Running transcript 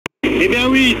Eh bien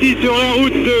oui, ici sur la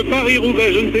route de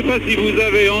Paris-Roubaix, je ne sais pas si vous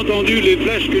avez entendu les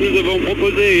flashs que nous avons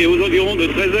proposés aux environs de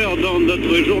 13h dans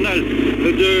notre journal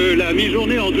de la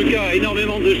mi-journée. En tout cas,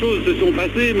 énormément de choses se sont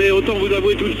passées, mais autant vous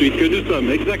avouer tout de suite que nous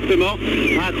sommes exactement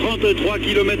à 33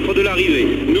 km de l'arrivée.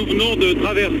 Nous venons de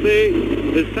traverser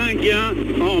Saint-Guin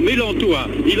en Mélantois.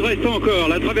 Il reste encore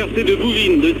la traversée de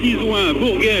Bouvines, de Sizouin,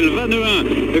 Bourguel,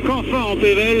 Vanneun, de Canfin en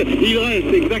Pével. Il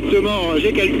reste exactement,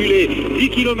 j'ai calculé, 10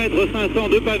 km 500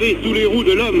 de pavés sous les roues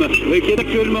de l'homme qui est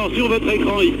actuellement sur votre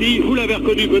écran ici. Vous l'avez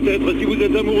reconnu peut-être si vous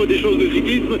êtes amoureux des choses de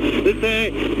cyclisme,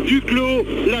 c'est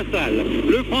Duclos-Lassalle.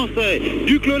 Le Français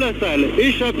Duclos-Lassalle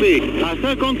échappé à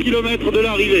 50 km de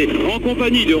l'arrivée en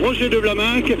compagnie de Roger de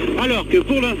Vlaminck, alors que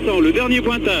pour l'instant le dernier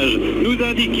pointage nous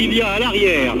indique qu'il y a à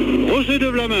l'arrière Roger de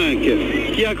Vlaminck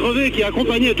qui a crevé, qui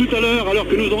accompagnait tout à l'heure, alors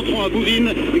que nous entrons à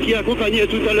Bouvines, qui accompagnait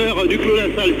tout à l'heure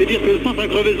Duclos-Lassalle. C'est dire que sans sa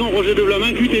crevaison, Roger de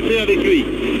Vlaminck eût été avec lui.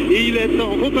 Et il est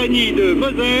en compagnie de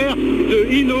Moser,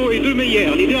 de Hinault et de Meyer.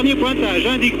 Les derniers pointages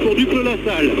indiquent pour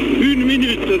Duclos-Lassalle 1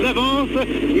 minute d'avance,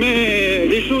 mais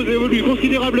les choses évoluent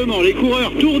considérablement. Les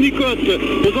coureurs tournicotent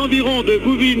aux environs de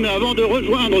Bouvines avant de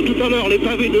rejoindre tout à l'heure les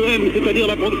pavés de M, c'est-à-dire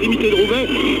la proximité de Roubaix,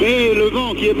 et le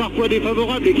vent qui est parfois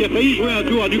défavorable et qui a failli jouer un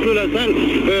tour à Duclos-Lassalle,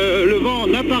 le vent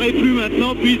n'apparaît plus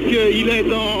maintenant puisqu'il est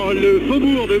dans le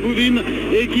faubourg de Bouvines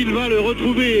et qu'il va le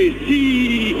retrouver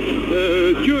si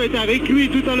Dieu est avec lui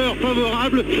tout à l'heure,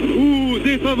 favorable ou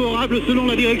défavorable selon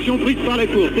la direction prise par la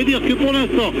course. C'est-à-dire que pour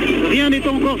l'instant, rien n'est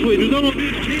encore joué. Nous avons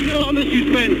un énorme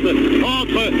suspense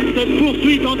entre cette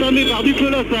poursuite entamée par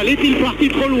Duclos-Lassalle. Est-il parti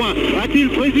trop loin? A-t-il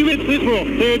présumé de ses forces?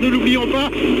 Et ne l'oublions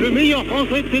pas, le meilleur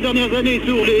Français de ces dernières années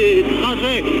sur les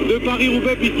trajets de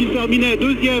Paris-Roubaix, puisqu'il terminait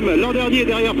deuxième l'an dernier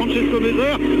derrière Francesco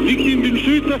Moser, victime d'une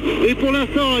chute. Et pour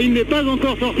l'instant, il n'est pas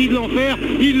encore sorti de l'enfer.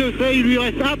 Il le sait, il lui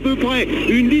reste à peu près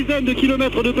une dizaine de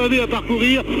kilomètres de pavés à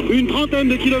parcourir, une trentaine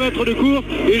de kilomètres de course.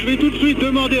 Et je vais tout de suite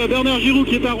demander à Bernard Hinault,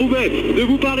 qui est à Roubaix, de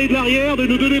vous parler de l'arrière, de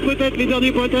nous donner peut-être les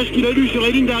derniers pointages qu'il a lus sur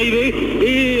les lignes d'arrivée.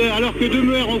 Et alors que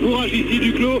Demuer encourage ici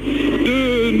Duclos,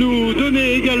 de nous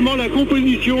donner également la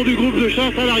composition du groupe de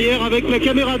chasse à l'arrière avec la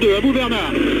caméra 2. À vous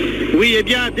Bernard. Oui, et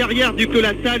bien derrière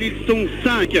Duclos-Lassalle, ils sont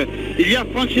 5. Il y a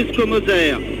Francesco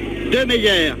Moser, De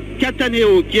Meyer,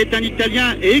 Cataneo, qui est un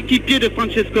Italien et équipier de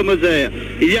Francesco Moser.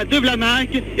 Il y a De Vlaminck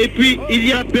et puis il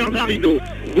y a Bernard Hinault.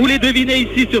 Vous les devinez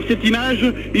ici sur cette image,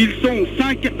 ils sont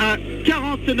 5 à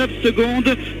 49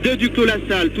 secondes de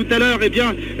Duclos-Lassalle. Tout à l'heure, eh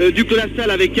bien,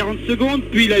 Duclos-Lassalle avait 40 secondes,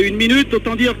 puis il a 1 minute.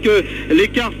 Autant dire que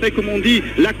l'écart fait, comme on dit,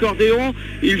 l'accordéon.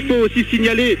 Il faut aussi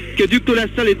signaler que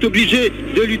Duclos-Lassalle est obligé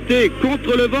de lutter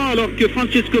contre le vent, alors que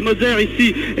Francesco Moser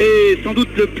ici est sans doute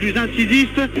le plus incisif.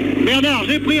 Bernard,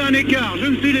 j'ai pris un écart. Je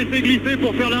me suis laissé glisser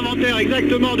pour faire l'inventaire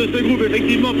exactement de ce groupe,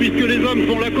 effectivement, puisque les hommes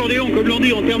font l'accordéon, comme l'on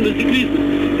dit en termes de cyclisme.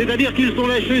 C'est-à-dire qu'ils sont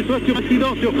lâchés soit sur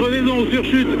accident, sur crevaison ou sur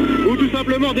chute, ou tout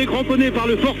simplement décramponnés par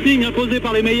le forcing imposé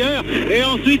par les meilleurs, et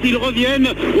ensuite ils reviennent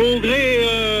au gré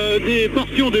des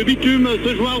portions de bitume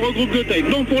se joindre au groupe de tête.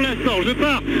 Donc pour l'instant, je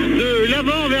pars de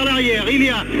l'avant vers l'arrière. Il y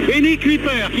a Henny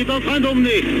Kuiper qui est en train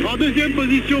d'emmener en deuxième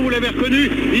position, vous l'avez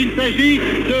reconnu, il s'agit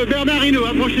de Bernard Hinault.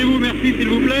 Approchez-vous, merci s'il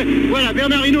vous plaît. Voilà,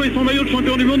 Bernard Hinault et son maillot de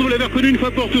champion du monde, vous l'avez reconnu une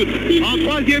fois pour toutes. En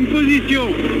troisième position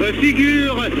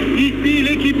figure ici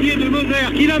l'équipier de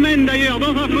Moser, qui l'amène d'ailleurs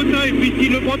dans un fauteuil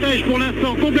puisqu'il le protège pour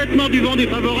l'instant complètement du vent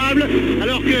défavorable,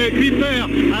 alors que Kuiper,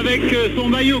 avec son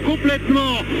maillot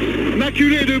complètement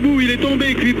maculé debout, il est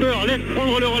tombé. Kuiper laisse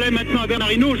prendre le relais maintenant à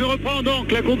Bernard Hinault. Je reprends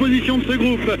donc la composition de ce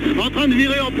groupe. En train de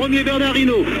virer en premier Bernard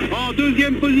Hinault. En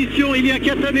deuxième position, il y a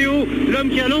Cataneo, l'homme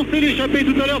qui a lancé l'échappée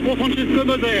tout à l'heure pour Francesco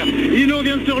Moser. Hinault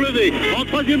vient de se relever. En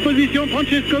troisième position,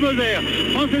 Francesco Moser.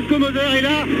 Francesco Moser est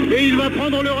là et il va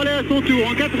prendre le relais à son tour.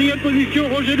 En quatrième position,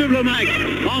 Roger de Vlaminck.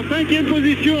 En cinquième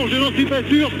position, je n'en suis pas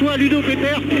sûr, soit Ludo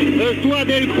Peters, soit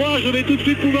Delcroix. Je vais tout de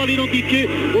suite pouvoir l'identifier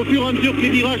au fur et à mesure que les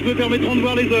virages me permettront de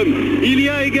voir les hommes. Il y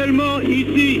a également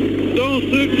ici, dans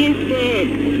ce groupe,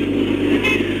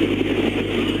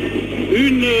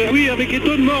 oui, avec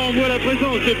étonnement, on voit la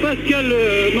présence de Pascal,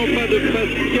 non pas de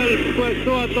Pascal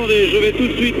Poisson, attendez, je vais tout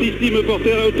de suite ici me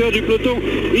porter à hauteur du peloton.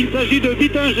 Il s'agit de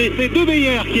Vittinger, c'est De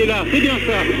Meyer qui est là, c'est bien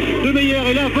ça. De Meyer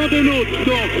est là, Vandenaut,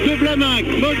 donc De Vlaminck,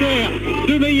 Moser,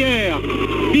 De Meyer,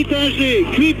 Vittinger,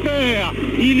 Kuiper,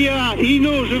 il y a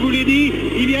Hinault, je vous l'ai dit,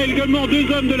 il y a également 2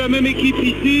 hommes de la même équipe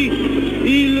ici.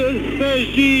 Il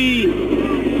s'agit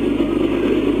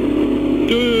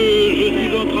je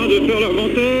suis en train de faire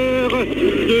l'inventaire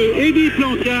de Eddy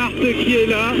Plancart qui est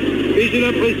là, et j'ai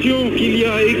l'impression qu'il y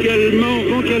a également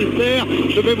Van Calster.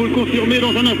 Je vais vous le confirmer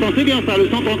dans un instant. C'est bien ça, le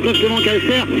 139 de Van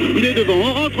Calster, il est devant.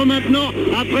 On rentre maintenant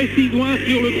après Sizouin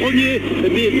sur le premier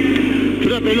des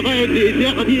j'appellerais des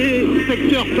derniers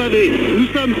secteurs pavés. Nous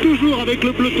sommes toujours avec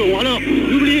le peloton. Alors,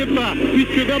 n'oubliez pas,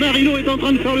 puisque Bernard Hinault est en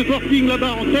train de faire le forcing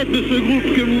là-bas en tête de ce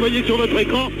groupe que vous voyez sur votre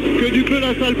écran, que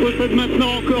Duclos-Lassalle possède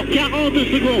maintenant encore 40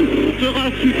 secondes.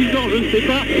 Sera suffisant, je ne sais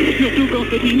pas, surtout quand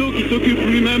c'est Hinault qui s'occupe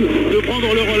lui-même de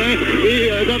prendre le relais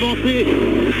et d'avancer,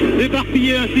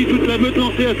 d'éparpiller ainsi toute la meute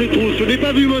lancée à ses trousses. Je n'ai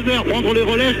pas vu Moser prendre les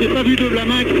relais, je n'ai pas vu De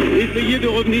Vlaminck essayer de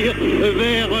revenir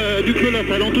vers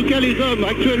Duclos-Lassalle. En tout cas, les hommes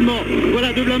actuellement,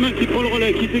 voilà De Vlaminck qui prend le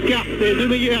relais, qui s'écarte, De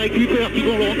Meyer et Kuiper qui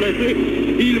vont le remplacer.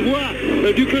 Il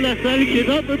voit Duclos-Lassalle qui est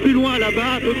un peu plus loin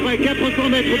là-bas, à peu près 400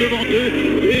 mètres devant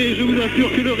eux, et je vous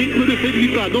assure que le rythme ne séduit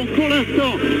pas. Donc pour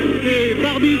l'instant, c'est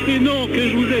parmi ces noms que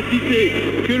je vous ai cités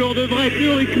que l'on devrait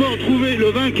théoriquement trouver le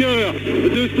vainqueur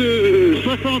de ce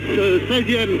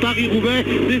 76e Paris-Roubaix,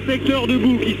 des secteurs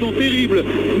debout qui sont terribles,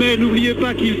 mais n'oubliez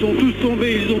pas qu'ils sont tous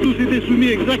tombés, ils ont tous été soumis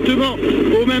exactement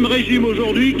au même régime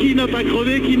aujourd'hui. Qui n'a pas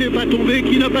crevé, qui n'est pas tombé,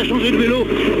 qui n'a pas changé de vélo,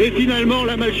 et finalement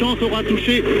la malchance aura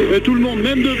touché tout le monde,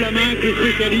 même De Vlaminck, le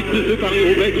spécialiste de ce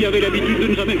Paris-Roubaix qui avait l'habitude de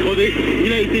ne jamais crever.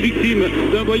 Il a été victime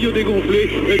d'un boyau dégonflé.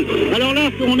 Alors là,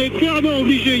 on est clairement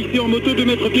obligé ici en moto de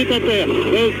mettre pied à terre.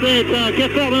 C'est un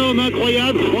cafarnaum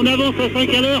incroyable. On avance à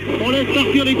 5 à l'heure, on laisse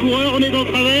partir les coureurs, on est dans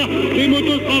le travers, les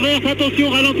motos se renversent. Attention,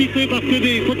 ralentissez parce que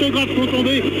des photographes sont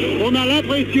tombés. On a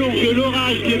l'impression que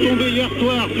l'orage qui est tombé hier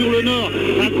soir sur le nord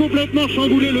a complètement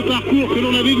chamboulé le parcours que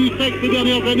l'on avait vu sec ces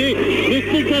dernières années. Les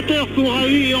spectateurs sont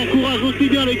ravis et encouragent aussi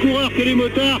bien les coureurs que les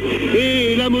motards.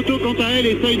 Et la moto, quant à elle,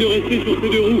 essaye de rester sur ses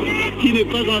deux roues, qui n'est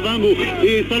pas un vain mot.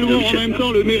 Et saluons en même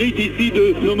temps le mérite ici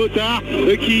de nos motards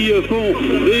qui font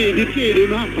des pieds et des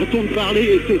mains, façon de parler.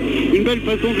 Et c'est une belle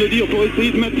façon de le dire pour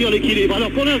essayer de maintenir l'équilibre. Alors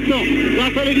pour l'instant,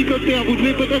 grâce à l'hélicoptère, vous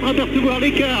devez peut-être apercevoir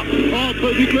l'écart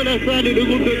entre Duclos-Lassalle et le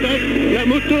groupe de tête. La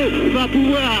moto va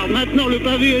pouvoir, maintenant le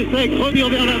pavé est sec, revenir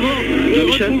vers l'avant et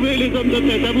retrouver les hommes de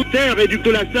tête. À vous. Et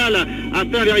Duclos-Lassalle a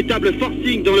fait un véritable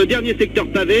forcing dans le dernier secteur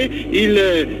pavé. Il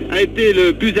a été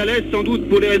le plus à l'aise sans doute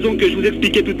pour les raisons que je vous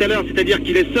expliquais tout à l'heure, c'est-à-dire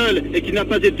qu'il est seul et qu'il n'a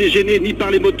pas été gêné ni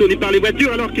par les motos ni par les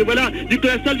voitures, alors que voilà,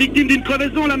 Duclos-Lassalle victime d'une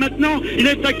crevaison là maintenant. Il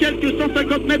est à quelques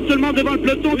 150 mètres seulement devant le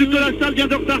peloton. Duclos-Lassalle vient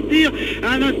de repartir.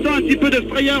 À un instant, un petit peu de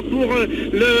frayeur pour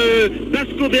le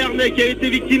Basco-Béarnais qui a été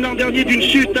victime l'an dernier d'une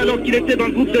chute alors qu'il était dans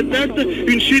le groupe de tête.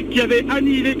 Une chute qui avait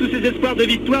annihilé tous ses espoirs de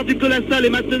victoire. Duclos-Lassalle est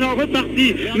maintenant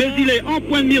reparti, mais il est en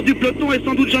point de mire du peloton et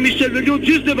sans doute Jean-Michel Le Lion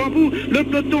juste devant vous. Le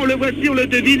peloton, le voici, on le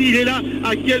devine, il est là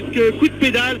à quelques coups de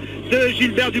pédale de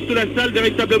Gilbert Duclos-Lassalle,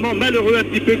 véritablement malheureux, un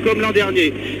petit peu comme l'an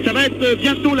dernier. Ça va être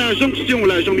bientôt la jonction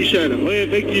là, Jean-Michel. Oui,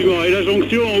 effectivement, et la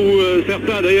jonction où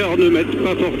certains d'ailleurs ne mettent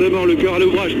pas forcément le cœur à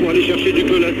l'ouvrage pour aller chercher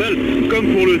Duclos-Lassalle, comme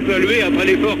pour le saluer après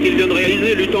l'effort qu'il vient de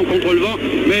réaliser, luttant contre le vent.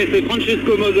 Mais c'est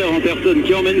Francesco Moser en personne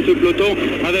qui emmène ce peloton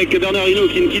avec Bernard Hinault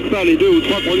qui ne quitte pas les 2 ou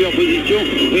 3 premières positions,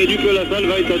 et Duclos-Lassalle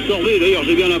va être absorbé. D'ailleurs,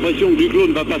 j'ai bien l'impression que Duclos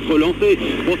ne va pas se relancer,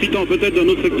 profitant peut-être d'un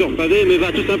autre secteur pavé, mais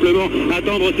va tout simplement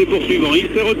attendre ses poursuivants. Il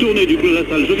s'est retourné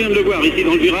Duclos-Lassalle, je viens de le voir ici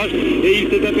dans le virage, et il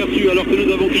s'est aperçu, alors que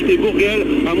nous avons quitté Bourguel,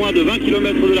 à moins de 20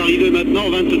 km de l'arrivée maintenant,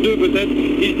 22 peut-être,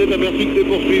 il s'est aperçu que ses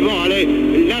poursuivants allaient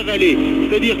l'avaler.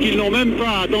 C'est-à-dire qu'ils n'ont même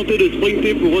pas tenté de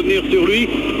sprinter pour revenir sur lui.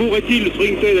 Pourrait-il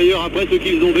sprinter d'ailleurs après ce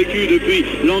qu'ils ont vécu depuis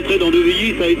l'entrée dans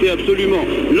Devilly? Ça a été absolument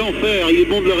l'enfer, il est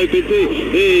bon de le répéter,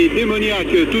 et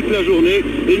démoniaque toute la journée,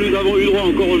 et nous avons eu droit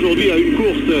encore aujourd'hui à une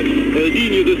course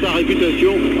digne de sa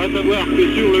réputation, à savoir que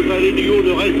sur le pavé du haut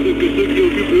ne reste que ceux qui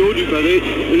occupent le haut du pavé,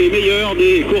 les meilleurs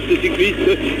des courses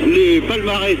cyclistes. Les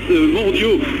palmarès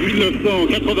mondiaux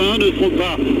 1981 ne seront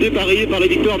pas dépareillés par la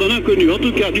victoire d'un inconnu. En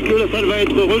tout cas, Duclos-Lassalle va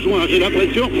être rejoint, j'ai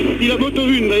l'impression. Si la moto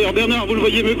 1, d'ailleurs Bernard, vous le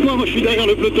voyez mieux que moi je suis derrière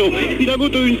le peloton, si la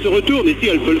moto 1 se retourne, et si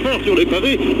elle peut le faire sur les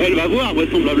pavés, elle va voir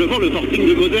vraisemblablement le forcing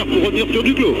de Moser pour revenir sur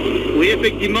Duclos. Oui,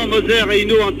 effectivement, Moser et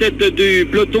Hinault en tête du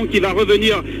peloton qui va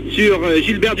revenir sur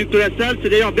Gilbert Duclos-Lassalle. C'est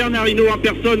d'ailleurs Bernard Hinault en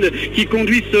personne qui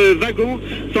conduit ce wagon,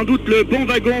 sans doute le bon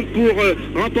wagon pour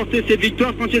remporter cette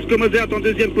victoire. Francesco Moser est en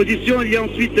deuxième position. Il y a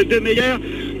ensuite De Meyer,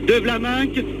 De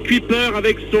Vlaminck, Kuiper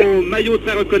avec son maillot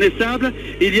très reconnaissable.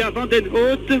 Il y a Van den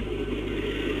Hout,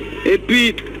 et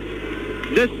puis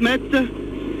De Smet,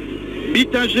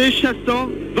 Bittinger, Chassant,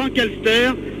 Van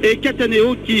Calster et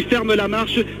Cataneo qui ferme la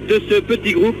marche de ce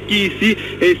petit groupe qui ici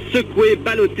est secoué,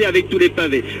 ballotté avec tous les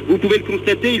pavés. Vous pouvez le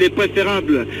constater, il est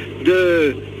préférable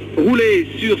de rouler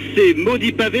sur ces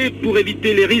maudits pavés pour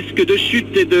éviter les risques de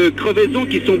chute et de crevaison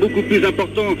qui sont beaucoup plus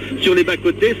importants sur les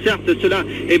bas-côtés. Certes, cela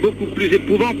est beaucoup plus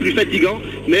éprouvant, plus fatigant,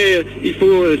 mais il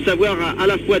faut savoir à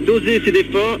la fois doser ses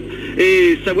efforts,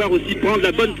 et savoir aussi prendre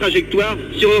la bonne trajectoire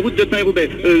sur la route de Paris-Roubaix.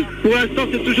 Pour l'instant,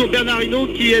 c'est toujours Bernard Hinault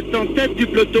qui est en tête du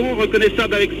peloton,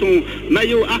 reconnaissable avec son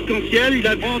maillot arc-en-ciel. Il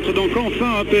entre dans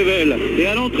Canfin à Pével. Et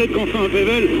à l'entrée de Canfin à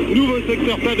Pével, nouveau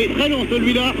secteur pavé très long,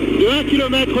 celui-là, de 1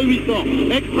 km 800,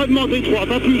 extrêmement étroit,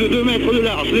 pas plus de 2 mètres de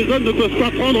large. Les hommes ne peuvent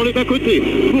pas prendre les bas-côtés.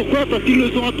 Pourquoi? Parce qu'ils ne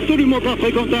sont absolument pas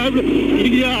fréquentables.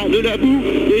 Il y a de la boue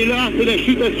et là, c'est la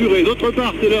chute assurée. D'autre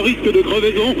part, c'est le risque de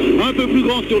crevaison, un peu plus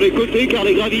grand sur les côtés, car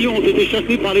les gravillons ont été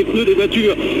chassés par les pneus des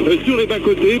voitures sur les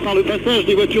bas-côtés, par le passage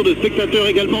des voitures de spectateurs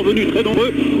également venus très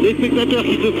nombreux, des spectateurs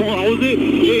qui se font arroser.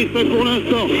 Et c'est pour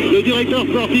l'instant le directeur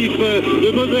sportif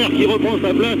de Moser qui reprend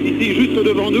sa place ici juste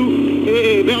devant nous.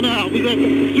 Et Bernard, vous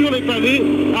êtes sur les pavés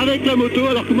avec la moto,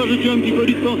 alors que moi je suis un petit peu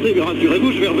distancé, mais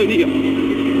rassurez-vous, je vais revenir.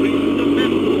 Oui, nous sommes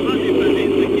même au bras des pavés,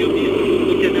 ce qui oblige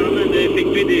nos caméramans à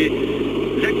effectuer des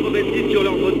acrobaties sur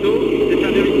leur moto. C'est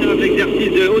un véritable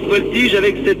exercice de haute voltige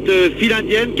avec cette file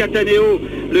indienne. Cataneo,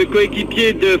 le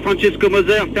coéquipier de Francesco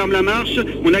Moser, ferme la marche.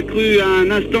 On a cru à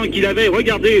un instant qu'il avait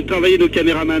regardé travailler nos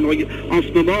caméramans en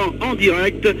ce moment en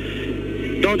direct,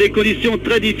 dans des conditions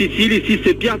très difficiles. Ici,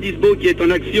 c'est Pierre Disbeau qui est en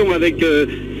action avec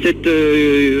cette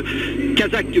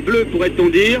casaque bleue, pourrait-on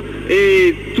dire,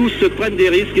 et tous se prennent des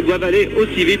risques et doivent aller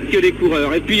aussi vite que les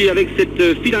coureurs. Et puis avec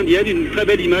cette file indienne, une très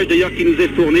belle image d'ailleurs qui nous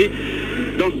est fournie,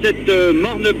 dans cette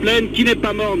morne plaine qui n'est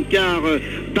pas morne, car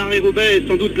Paris-Roubaix est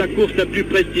sans doute la course la plus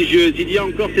prestigieuse. Il y a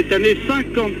encore cette année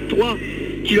 53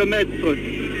 km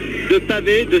de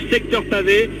pavés, de secteurs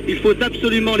pavés. Il faut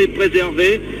absolument les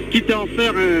préserver, quitte à en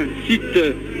faire un site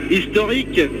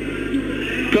historique,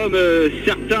 comme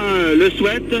certains le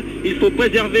souhaitent. Il faut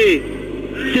préserver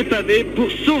ces pavés pour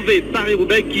sauver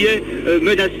Paris-Roubaix qui est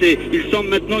menacé. Il semble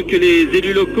maintenant que les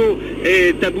élus locaux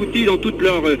aient abouti dans toutes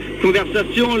leurs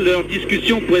conversations, leurs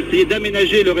discussions pour essayer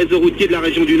d'aménager le réseau routier de la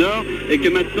région du Nord, et que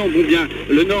maintenant, bon bien,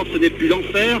 le Nord ce n'est plus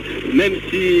l'enfer, même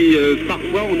si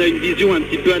parfois on a une vision un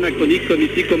petit peu anachronique, comme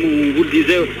ici, comme on vous le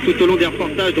disait tout au long des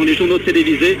reportages dans les journaux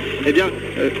télévisés. Eh bien,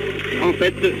 en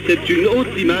fait, c'est une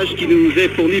autre image qui nous est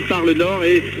fournie par le Nord,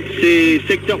 et ces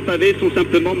secteurs pavés sont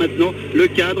simplement maintenant le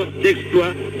cadre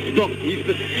d'exploits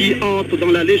sportifs qui entre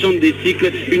dans la légende des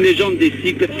cycles, une légende des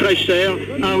cycles très chère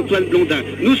à Antoine Blondin.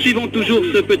 Nous suivons toujours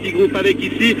ce petit groupe avec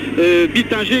ici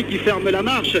Bittinger qui ferme la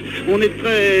marche. On est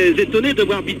très étonné de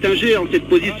voir Bittinger en cette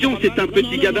position. C'est un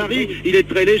petit gabarit, il est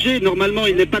très léger. Normalement,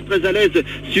 il n'est pas très à l'aise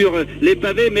sur les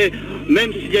pavés, mais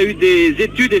même s'il y a eu des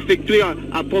études effectuées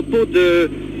à propos de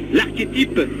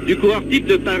l'archétype du coureur type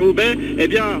de Paris-Roubaix, eh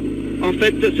bien, en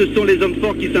fait, ce sont les hommes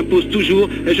forts qui s'imposent toujours,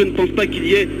 et je ne pense pas qu'il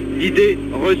y ait d'idées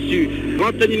reçues.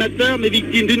 Grand animateur, mais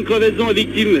victime d'une crevaison et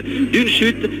victime d'une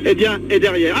chute, eh bien, est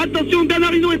derrière. Attention,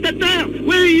 Bernard Hinault est à terre.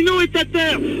 Oui, Hinault est à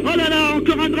terre. Oh là là,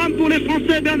 encore un drame pour les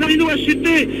Français. Bernard Hinault a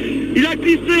chuté. Il a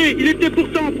glissé. Il était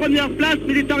pourtant en première place,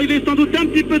 mais il est arrivé sans doute un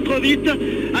petit peu trop vite.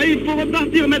 Ah, il faut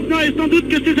repartir maintenant, et sans doute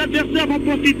que ses adversaires vont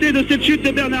profiter de cette chute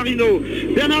de Bernard Hinault.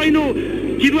 Bernard Hinault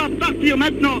qui doit partir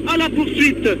maintenant à la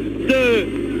poursuite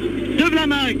de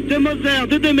Vlaminck, de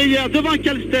Moser, de Meyer, devant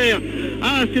Calster.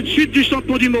 Ah, cette chute du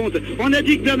champion du monde. On a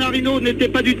dit que Bernard Hinault n'était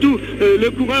pas du tout le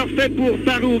coureur fait pour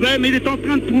Paris-Roubaix, mais il est en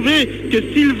train de prouver que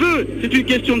s'il veut, c'est une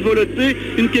question de volonté,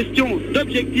 une question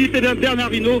d'objectif, et bien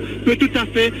Bernard Hinault peut tout à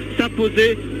fait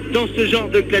s'imposer dans ce genre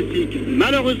de classique.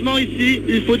 Malheureusement ici,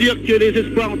 il faut dire que les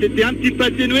espoirs ont été un petit peu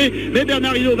atténués, mais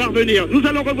Bernard Hinault va revenir. Nous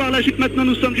allons revoir la chute maintenant,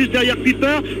 nous sommes juste derrière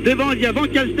Piper, devant il y a Van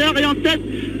Calster, et en tête,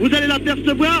 vous allez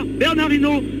l'apercevoir, Bernard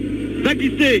Hinault va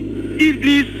glisser, il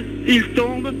glisse, il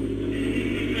tombe,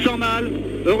 sans mal,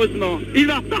 heureusement. Il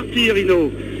va repartir,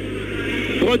 Hinault.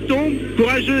 Breton,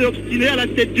 courageux et obstiné, à la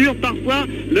tête dure parfois,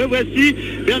 le voici.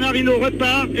 Bernard Hinault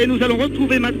repart, et nous allons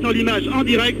retrouver maintenant l'image en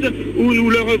direct où nous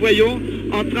le revoyons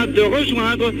en train de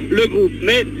rejoindre le groupe.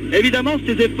 Mais évidemment,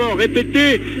 ces efforts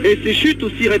répétés et ces chutes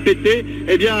aussi répétées,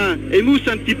 eh bien, émoussent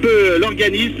un petit peu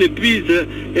l'organisme, épuisent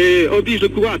et obligent le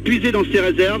coureur à puiser dans ses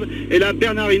réserves. Et là,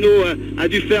 Bernard Hinault a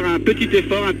dû faire un petit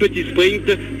effort, un petit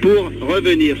sprint pour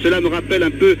revenir. Cela me rappelle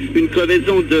un peu une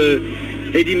crevaison de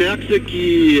Eddy Merckx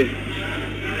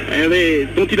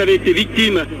dont il avait été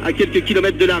victime à quelques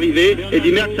kilomètres de l'arrivée.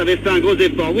 Eddy Merckx avait fait un gros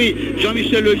effort. Oui,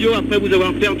 Jean-Michel Leliot, après vous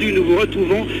avoir perdu, nous vous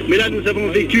retrouvons. Mais là, nous avons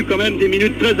vécu quand même des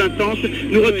minutes très intenses.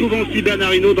 Nous retrouvons aussi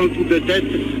Bernard Hinault dans le groupe de tête.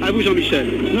 À vous, Jean-Michel.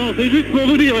 Non, c'est juste pour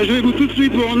vous dire, je vais tout de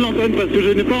suite vous rendre l'antenne parce que je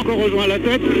n'ai pas encore rejoint la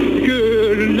tête,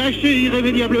 que lâcher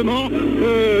irrémédiablement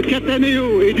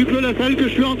Cataneo et Duclos-Lassalle que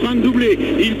je suis en train de doubler.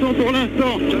 Ils sont pour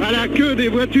l'instant à la queue des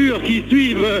voitures qui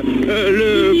suivent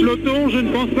le peloton. Je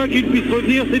ne pense pas qu'ils puissent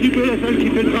revenir. C'est Duclos-Lassalle qui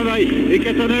fait le travail et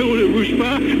Cataneo ne bouge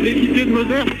pas. L'équipier de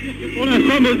Moser, Pour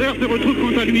l'instant, Moser se retrouve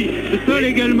quant à lui seul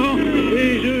également.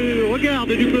 Et je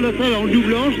regarde Duclos-Lassalle en le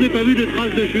doublant. Je n'ai pas vu de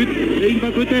traces de chute. Et il va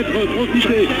peut-être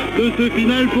profiter de ce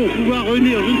final pour pouvoir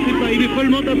revenir. Je ne sais pas, il est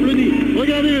follement applaudi.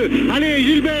 Regardez-le. Allez,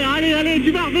 Gilbert, allez,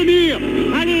 tu vas revenir.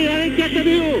 Allez, avec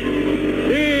Cataneo.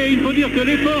 Et il faut dire que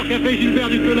l'effort qu'a fait Gilbert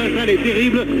Duclos-Lassalle est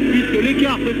terrible, puisque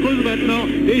l'écart se creuse maintenant.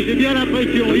 Et j'ai bien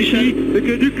l'impression, Michel,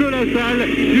 que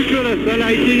Duclos-Lassalle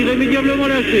a été irrémédiablement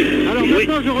lâché. Alors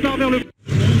maintenant, je repars vers le...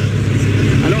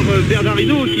 Alors Bernard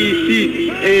Hinault, qui ici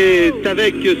est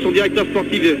avec son directeur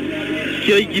sportif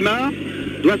Thierry Guimard,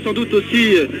 doit sans doute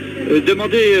aussi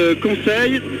demander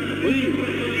conseil.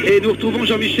 Et nous retrouvons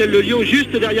Jean-Michel Leliot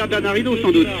juste derrière Bernard Hinault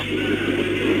sans doute.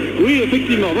 Oui,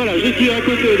 effectivement, voilà, je suis à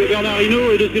côté de Bernard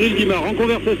Hinault et de Cyril Guimard en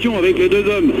conversation avec les deux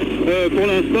hommes pour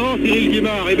l'instant, Cyril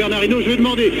Guimard et Bernard Hinault. Je vais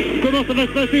demander comment ça va se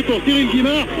passer pour Cyril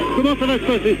Guimard, comment ça va se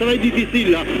passer, ça va être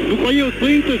difficile là. Vous croyez au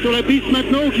sprint sur la piste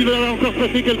maintenant ou qu'il va encore se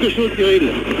passer quelque chose, Cyril?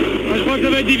 Je crois que ça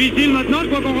va être difficile maintenant, je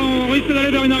crois qu'on risque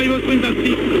d'aller vers une arrivée au sprint à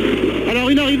 6. Alors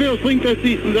une arrivée au sprint à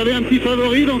 6, vous avez un petit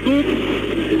favori dans tout?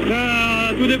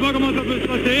 Tout dépend comment ça peut se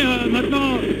passer.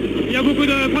 Maintenant, il y a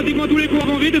pratiquement tous les coureurs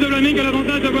vont vite et de Vlaming a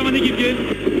l'avantage d'avoir un équipier.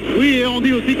 Oui, et on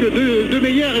dit aussi que De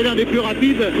Meyer est l'un des plus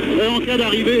rapides en cas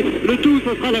d'arrivée. Le tout,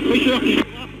 ce sera la fraîcheur qui jouera.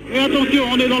 Et attention,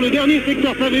 on est dans le dernier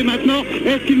secteur pavé maintenant.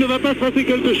 Est-ce qu'il ne va pas se passer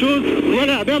quelque chose?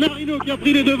 Voilà, Bernard Hinault qui a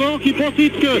pris les devants, qui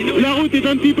profite que la route est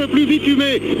un petit peu plus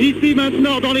bitumée ici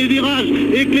maintenant dans les virages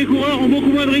et que les coureurs ont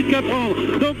beaucoup moins de risques à prendre.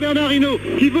 Donc Bernard Hinault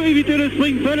qui veut éviter le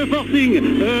sprint, fait le forcing.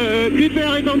 Kuiper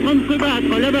est en train de se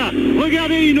battre là-bas.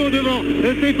 Regardez Hinault devant.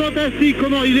 C'est fantastique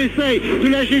comment il essaye de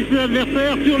lâcher ses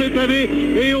adversaires sur les pavés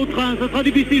et au train. Ce sera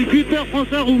difficile. Kuiper prend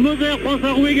sa roue, Moser prend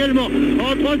sa roue également.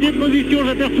 En troisième position,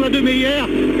 j'aperçois De Meyer.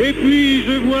 Et puis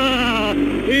je vois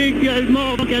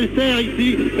également Calcer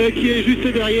ici qui est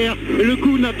juste derrière. Le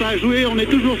coup n'a pas joué, on est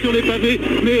toujours sur les pavés,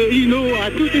 mais Hinault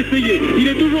a tout essayé. Il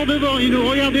est toujours devant Hinault,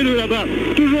 regardez-le là-bas,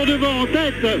 toujours devant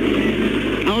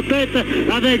en tête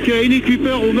avec Henny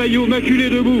Kuiper au maillot maculé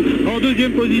debout en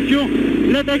deuxième position.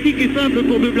 La tactique est simple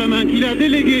pour De Vlaminck, il a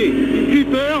délégué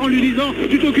Kuiper en lui disant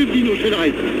tu t'occupes d'Hinault, je fais le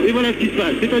reste. Et voilà ce qui se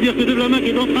passe, c'est-à-dire que De Vlaminck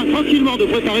est en train tranquillement de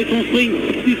préparer son sprint,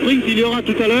 si sprint il y aura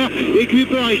tout à l'heure, et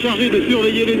Kuiper est chargé de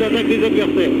surveiller les attaques des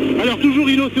adversaires. Alors toujours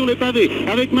Hinault sur les pavés,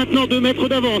 avec maintenant 2 mètres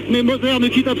d'avance, mais Moser ne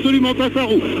quitte absolument pas sa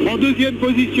roue, en deuxième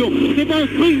position. C'est un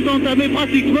sprint entamé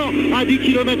pratiquement à 10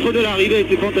 km de l'arrivée,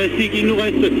 c'est fantastique, il nous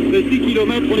reste 6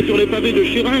 km, on est sur les pavés de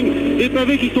Chiraing, des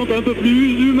pavés qui sont un peu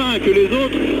plus humains que les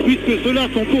autres, puisque ceux-là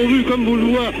sont pourvus, comme vous le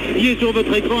voyez sur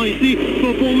votre écran ici,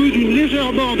 sont pourvus d'une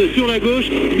légère bande sur la gauche,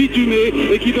 bitumée,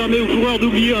 et qui permet aux coureurs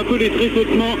d'oublier un peu les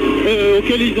tressautements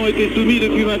auxquels ils ont été soumis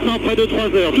depuis maintenant près de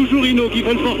 3 heures. Toujours Hinault qui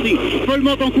fait le forcing,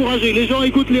 follement encouragé, les gens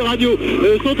écoutent les radios,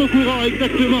 sont au courant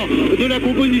exactement de la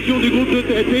composition du groupe de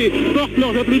tête et portent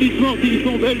leurs applaudissements s'ils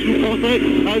sont belges ou français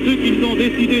à ceux qu'ils ont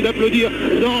décidé d'applaudir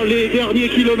dans les derniers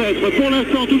kilomètres. Pour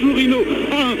l'instant, toujours Hinault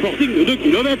a un forcing de 2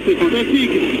 km, c'est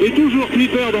fantastique, et toujours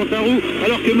Kuiper dans sa roue,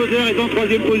 alors que Moser est en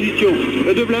troisième position.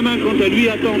 De Vlaminck, quant à lui,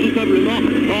 attend tout simplement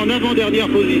en avant-dernière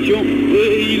position,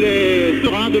 et il est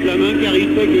serein De Vlaminck, car il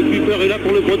sait que Kuiper est là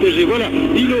pour le protéger. Voilà,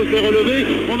 Hinault s'est relevé,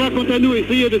 on va quant à nous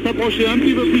essayer de s'approcher un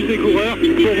petit peu plus des coureurs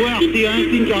pour voir s'il y a un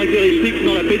signe caractéristique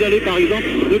dans la pédalée par exemple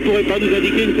ne pourrait pas nous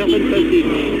indiquer une certaine facile.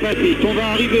 On va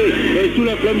arriver sous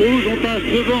la flamme rouge, on passe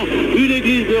devant une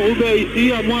église de Roubaix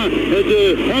ici, à moins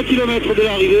de 1 km de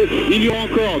l'arrivée. Il y aura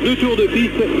encore 2 tours de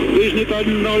piste et je n'ai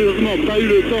malheureusement pas eu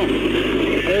le temps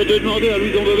de demander à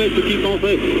Louison Bobet ce qu'il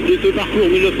pensait de ce parcours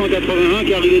 1981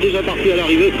 car il est déjà parti à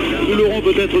l'arrivée. Nous l'aurons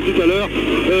peut-être tout à l'heure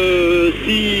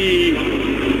si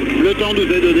le temps nous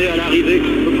est donné à l'arrivée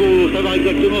pour savoir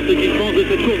exactement ce qu'il pense de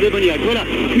cette course démoniaque. Voilà,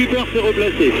 Kuiper s'est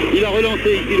replacé, il a relancé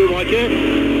ici le braquet.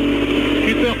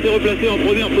 Kuiper s'est replacé en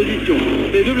première position.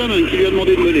 C'est De Vlaminck qui lui a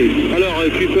demandé de mener. Alors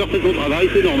Kuiper fait son travail,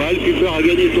 c'est normal. Kuiper a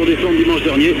gagné le Tour des Flandres dimanche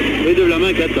dernier et De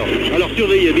Vlaminck attend. Alors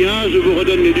surveillez bien, je vous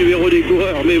redonne les numéros des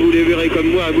coureurs, mais vous les verrez comme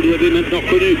moi, vous les avez maintenant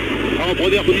reconnus. En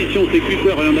première position, c'est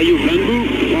Kuiper et un maillot plein de boue.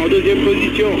 En deuxième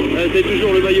position, c'est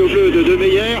toujours le maillot bleu de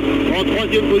Meyer. En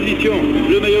troisième position,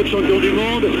 le maillot de champion du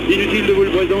monde. Inutile de vous le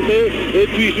présenter. Et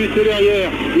puis juste derrière,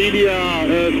 il y a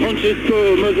Francesco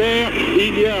Moser.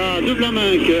 Il y a De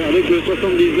Vlaminck avec le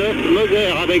 79, Moser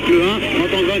avec le 1 en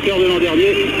tant que vainqueur de l'an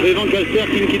dernier. Et Van Calster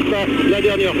qui ne quitte pas la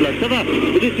dernière place. Ça va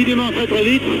décidément très très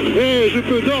vite. Et je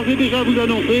peux d'ores et déjà vous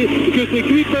annoncer que c'est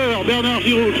Kuiper, Bernard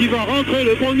Giraud, qui va rentrer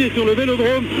le premier sur le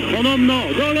vélodrome. On en maintenant,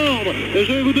 dans l'ordre,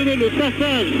 je vais vous donner le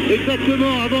passage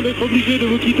exactement avant d'être obligé de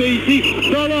vous quitter ici.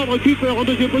 Dans l'ordre, Cooper en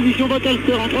deuxième position, Van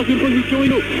Calster en troisième position,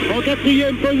 Hinault en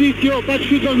quatrième position, pas de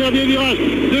chute dans le dernier virage,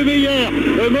 de Meyer,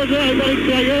 Moser est à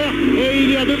l'extérieur et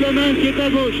il y a De Blamin qui est à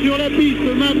gauche sur la piste.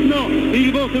 Maintenant,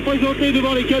 ils vont se présenter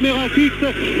devant les caméras fixes,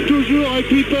 toujours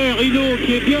Cooper, Hinault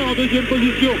qui est bien en deuxième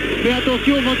position, mais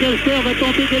attention, Van Calster va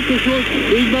tenter quelque chose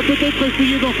et il va peut-être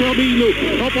essayer d'enfermer Hinault.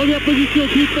 En première position,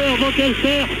 Cooper, Van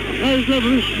Calster.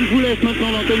 Je vous laisse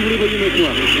maintenant l'antenne, vous les voyez maintenant.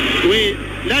 Oui,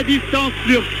 la distance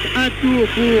sur un tour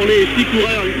pour les 6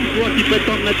 coureurs qui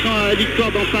prétendent maintenant à la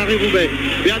victoire dans Paris-Roubaix.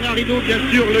 Bernard Hinault, bien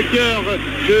sûr, le cœur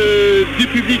du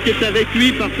public est avec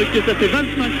lui parce que ça fait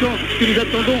 25 ans que nous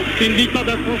attendons une victoire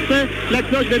d'un Français. La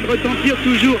cloche vient de retentir,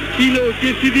 toujours Hinault qui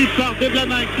est suivi par De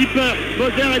Blamin, Cooper,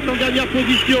 Moser est en dernière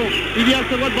position. Il y a à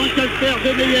sa droite Van Calster,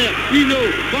 De Meyer,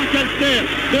 Hinault, Van Calster,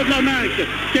 De Blamin.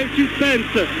 Quel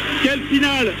suspense, quelle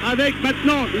finale avec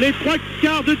maintenant les 3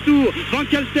 quarts de tour. Van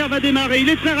Calster va démarrer, il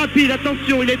est très rapide,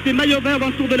 attention, il était maillot vert dans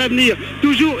le Tour de l'Avenir.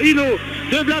 Toujours Hinault,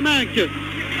 De Blamin.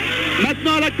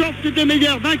 Maintenant à la corde, c'est De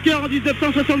Meyer, vainqueur en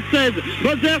 1976.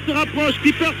 Moser se rapproche,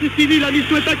 Cooper c'est fini, la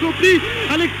mission est accomplie.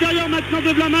 À l'extérieur maintenant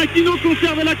De Blamin, Hinault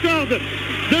conserve la corde.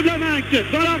 De Blamin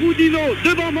dans la roue d'Hinault,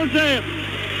 devant Moser.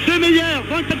 De Meyer,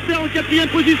 Van Calster en quatrième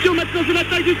position, maintenant c'est la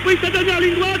taille du sprint, la dernière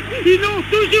ligne droite, Hinault,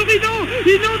 toujours Hinault,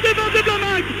 Hinault devant De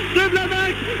Blamin, Hinault, De Blamin,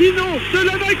 Hinault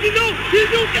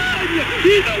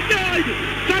gagne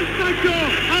 25 ans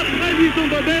après Louison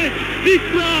Bobet,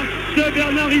 victoire de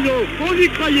Bernard Hinault. On n'y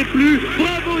croyait plus,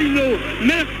 bravo Hinault,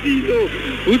 merci Hinault.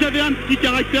 Vous avez un petit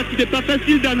caractère qui n'est pas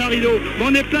facile, Bernard Hinault, mais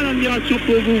on est plein d'admiration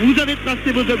pour vous. Vous avez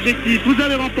tracé vos objectifs, vous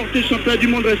avez remporté le championnat du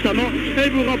monde récemment et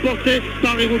vous remportez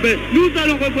Paris-Roubaix. Nous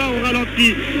allons revoir au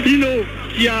ralenti Hinault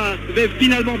qui avait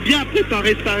finalement bien préparé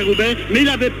ce Paris-Roubaix, mais il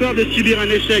avait peur de subir un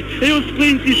échec. Et au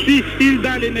sprint ici, il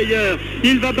bat les meilleurs.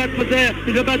 Il va battre Moser,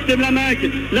 il va battre De Blamin.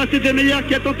 Là c'est De Meyer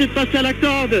qui a tenté de passer à la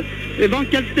corde. Et Van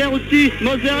Calster aussi,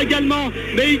 Moser également.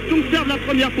 Mais il conserve la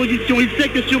première position. Il sait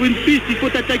que sur une piste, il faut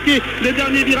attaquer le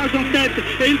dernier virage en tête.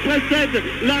 Et il précède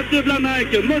là De Blamin.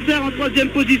 Moser en troisième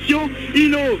position.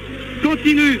 Hinault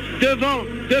continue devant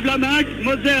De Blamin.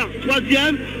 Moser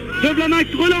troisième. De Blamin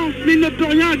relance, mais il ne peut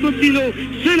rien contre Hinault.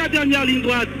 C'est la dernière ligne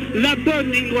droite, la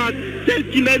bonne ligne droite, celle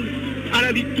qui mène à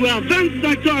la victoire.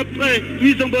 25 ans après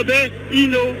Louison Bobet,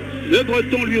 Hinault, le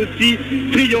Breton lui aussi,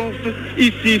 triomphe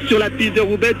ici sur la piste de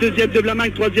Roubaix. Deuxième De Blamin,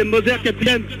 troisième Moser,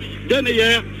 quatrième De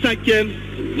Meyer, cinquième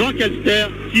Van Calster,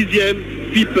 sixième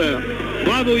Cooper.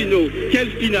 Bravo Hinault, quelle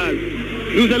finale!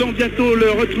 Nous allons bientôt le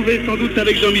retrouver sans doute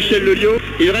avec Jean-Michel Leliot.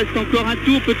 Il reste encore un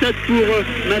tour peut-être pour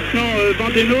maintenant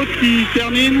Vendénaute qui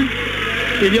termine.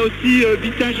 Il y a aussi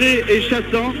Vittinger et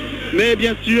Chassant. Mais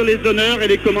bien sûr les honneurs et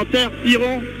les commentaires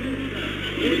iront.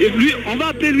 Et lui, on va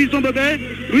appeler Louison Bobet.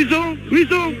 Louison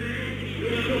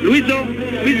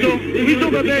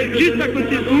Bobet, juste à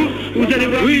côté de vous. Vous allez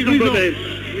voir Louison Bobet.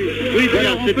 Oui,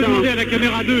 voilà, on peut demander à la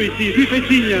caméra 2 ici. Je lui fais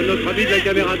signe, notre ami de la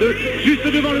caméra 2, juste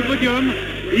devant le podium,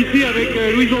 ici avec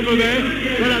Louison Bobet.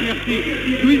 Voilà, merci.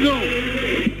 Louison,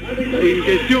 une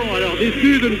question, alors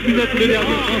déçu de ne plus être le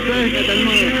dernier Français,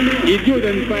 totalement idiot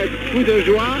de ne pas être fou de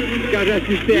joie, car j'ai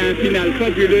assisté à un final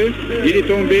fabuleux. Il est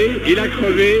tombé, il a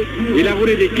crevé, il a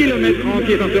roulé des kilomètres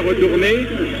entiers sans se retourner,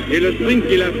 et le sprint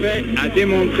qu'il a fait a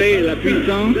démontré la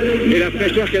puissance et la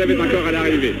fraîcheur qu'elle avait encore à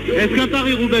l'arrivée. Est-ce qu'un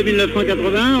Paris-Roubaix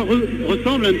 1981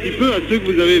 ressemble un petit peu à ceux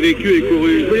que vous avez vécu et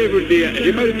couru? Je voulais vous le dire,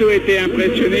 j'ai pas du tout été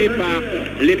impressionné par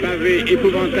les pavés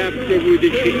épouvantables que vous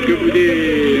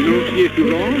dénonciez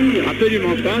souvent.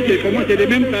 Absolument pas, pour moi c'est les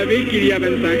mêmes pavés qu'il y a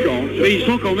 25 ans. Mais ils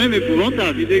sont quand même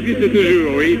épouvantables. Ils existent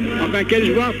toujours, oui. Enfin, quelle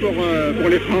joie pour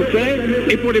les Français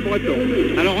et pour les Bretons.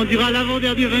 Alors on dira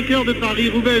l'avant-dernier vainqueur de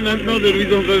Paris-Roubaix maintenant de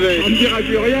Louison Bobet. On ne dira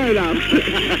plus rien là.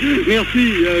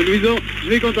 Merci Louison. Je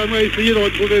vais quant à moi essayer de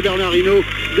retrouver Bernard Hinault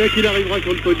dès qu'il arrivera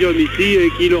sur le podium ici et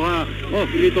qu'il aura... Oh,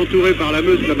 il est entouré par la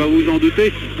Meuse, là-bas vous vous en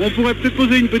doutez. On pourrait peut-être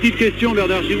poser une petite question,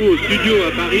 Bernard Giraud, au studio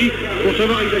à Paris, pour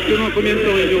savoir exactement combien de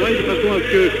temps il nous reste, de façon à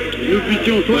ce que nous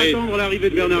puissions soit attendre l'arrivée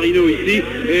de Bernard Hinault ici,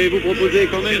 et vous proposer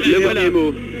quand même les derniers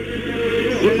mots.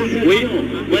 Oui,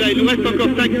 voilà, il nous reste encore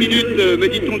 5 minutes, me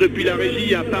dit-on, depuis la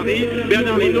régie à Paris.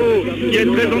 Bernard Hinault, qui est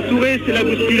très entouré, c'est la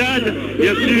bousculade.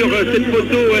 Bien sûr, cette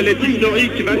photo, elle est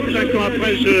historique. 25 ans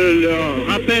après, je le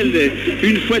rappelle,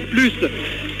 une fois de plus,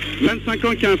 25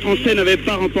 ans qu'un Français n'avait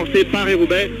pas remporté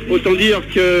Paris-Roubaix. Autant dire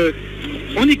que...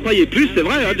 on y croyait plus, c'est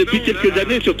vrai, hein, depuis quelques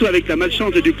années, surtout avec la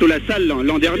malchance de Duclos-Lassalle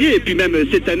l'an dernier, et puis même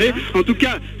cette année. En tout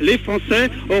cas, les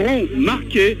Français auront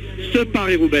marqué ce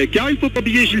Paris-Roubaix. Car il ne faut pas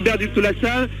oublier Gilbert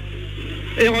Duclos-Lassalle,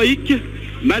 héroïque,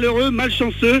 malheureux,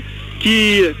 malchanceux,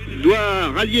 qui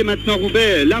doit rallier maintenant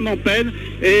Roubaix, l'âme en peine,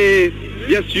 et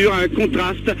bien sûr un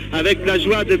contraste avec la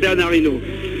joie de Bernard Hinault.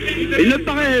 Il ne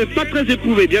paraît pas très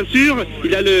éprouvé, bien sûr,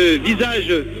 il a le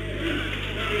visage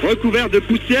recouvert de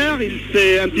poussière, il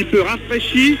s'est un petit peu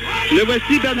rafraîchi. Le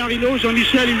voici, Bernard Hinault.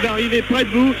 Jean-Michel, il va arriver près de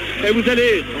vous et vous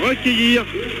allez recueillir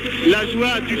la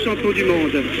joie du champion du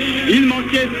monde. Il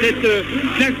manquait cette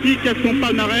classique à son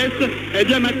palmarès, et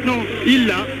bien maintenant il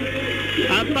l'a,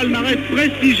 un palmarès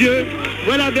prestigieux.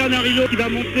 Voilà Bernard Hinault qui va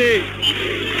monter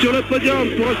sur le podium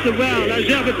pour recevoir la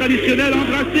gerbe traditionnelle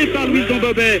embrassée par Louison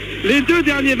Bobet. Les deux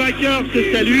derniers vainqueurs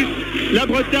se saluent. La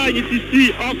Bretagne est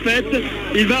ici en fête.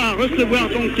 Il va recevoir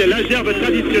donc la gerbe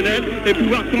traditionnelle et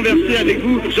pouvoir converser avec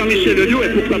vous, Jean-Michel et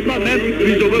pourquoi pas même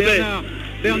Louison Bobet.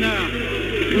 Bernard,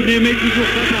 vous n'aimez toujours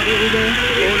pas Paris-Roubaix?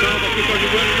 Oh non, parce que quand je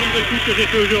vois le nombre de coups que j'ai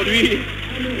fait aujourd'hui,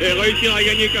 et réussir à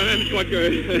gagner quand même, je crois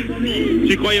que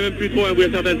j'y croyais même plus trop un bout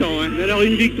d'un certain temps. Hein. Mais alors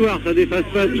une victoire, ça déface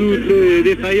pas toutes les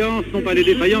défaillances, non pas les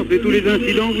défaillances, mais tous les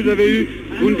incidents que vous avez eus.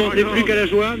 Vous ne pensez plus qu'à la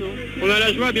joie, non? On a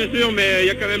la joie bien sûr, mais il y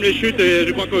a quand même les chutes et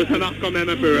je crois que ça marche quand même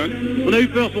un peu. Hein. On a eu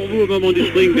peur pour vous au moment du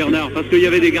sprint, Bernard, parce qu'il y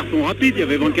avait des garçons rapides, il y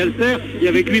avait Van Calster, il y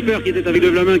avait Clipper qui était avec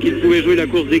Devlamin qui pouvait jouer la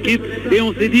course d'équipe, et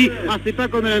on s'est dit, ah c'est pas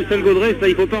comme Alain Gaudret, ça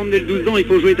il faut pas emmener le 12 ans, il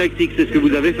faut jouer tactique, c'est ce que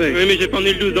vous avez fait. Oui, mais j'ai pas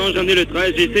emmené le 12 ans, j'ai emmené le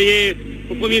 13, j'ai essayé,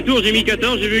 au premier tour j'ai mis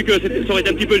 14, j'ai vu que ça aurait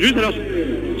été un petit peu juste, alors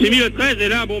j'ai mis le 13 et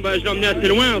là bon bah je l'ai emmené assez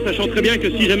loin en sachant très bien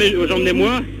que si jamais j'emmenais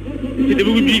moi, c'était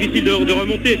beaucoup plus difficile de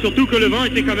remonter, surtout que le vent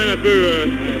était quand même un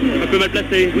peu mal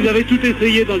placé. Vous avez tout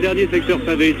essayé dans le dernier secteur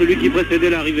pavé, celui qui précédait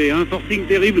l'arrivée, un forcing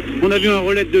terrible, on a vu un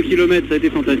relais de 2 km, ça a été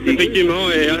fantastique. Effectivement,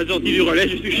 et à la sortie du relais,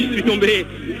 je suis tombé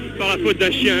par la faute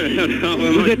d'un chien.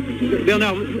 Alors,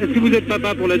 Bernard, est-ce que vous êtes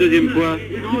papa pour la deuxième fois?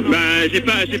 Ben, j'ai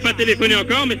pas téléphoné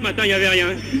encore, mais ce matin il n'y avait rien.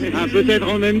 Ah, peut-être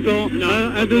en même temps,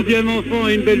 un deuxième enfant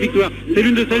et une belle victoire. C'est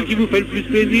l'une de celles qui vous fait le plus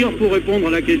plaisir pour répondre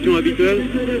à la question habituelle?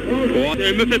 Bon,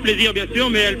 elle me fait plaisir bien sûr,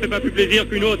 mais elle ne fait pas plus plaisir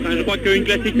qu'une autre. Hein. Je crois qu'une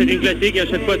classique c'est une classique et à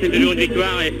chaque fois c'est toujours une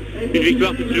victoire et une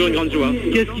victoire c'est toujours une grande joie.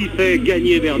 Qu'est-ce qui fait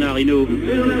gagner Bernard Hinault?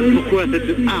 Pourquoi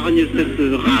cette hargne,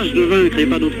 cette rage de vaincre et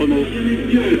pas d'autre mot?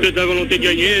 C'est la volonté de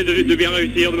gagner, de bien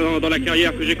réussir dans la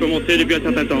carrière que j'ai commencé depuis un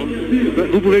certain temps.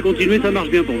 Vous pouvez continuer, ça marche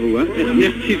bien pour vous. Hein.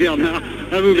 Merci Bernard.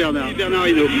 À vous Bernard. Merci Bernard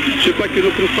Hinault. Je crois que nos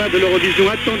confrères de l'Eurovision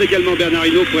attendent également Bernard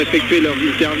Hinault pour effectuer leur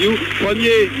interview.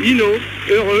 Premier, Hinault,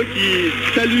 heureux,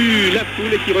 qui salue la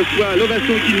foule et qui reçoit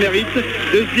l'ovation qu'il mérite.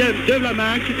 Deuxième,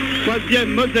 Devlaminck. Troisième,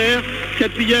 Moser.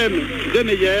 Quatrième, De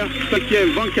Meyer. Cinquième,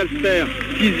 Van Calster.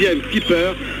 Sixième,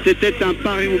 Clipper. C'était un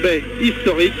Paris-Roubaix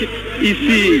historique.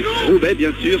 Ici, Roubaix,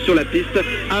 bien sûr, sur la piste.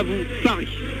 À vous, Paris.